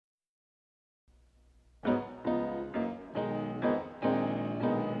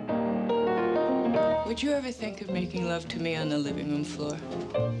Would you ever think of making love to me on the living room floor?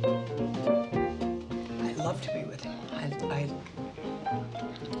 I love to be with him.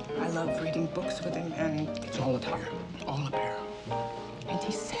 I love reading books with him, and It's all up here. All up here. and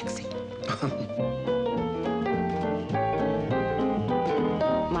he's sexy.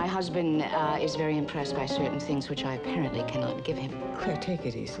 My husband is very impressed by certain things which I apparently cannot give him. Claire, take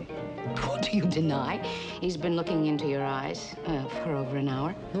it easy. What do you deny? He's been looking into your eyes for over an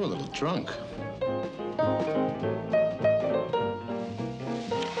hour. You're a little drunk.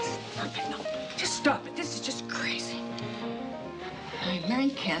 Stop it, no. Just stop it. This is just crazy. I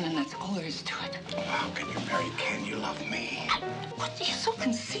married Ken, and that's all there is to it. Oh, how can you marry Ken? You love me. What? You're so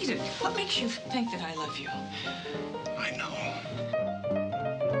conceited. What makes you think that I love you? I know.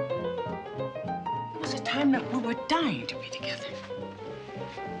 It was a time that we were dying to be together.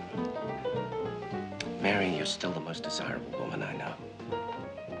 Mary, you're still the most desirable woman I know.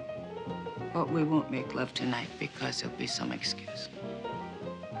 But we won't make love tonight because there'll be some excuse.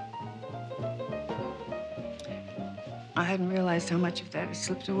 I hadn't realized how much of that had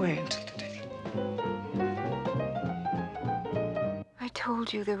slipped away until today. I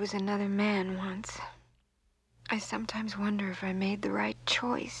told you there was another man once. I sometimes wonder if I made the right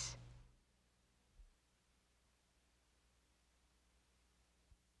choice.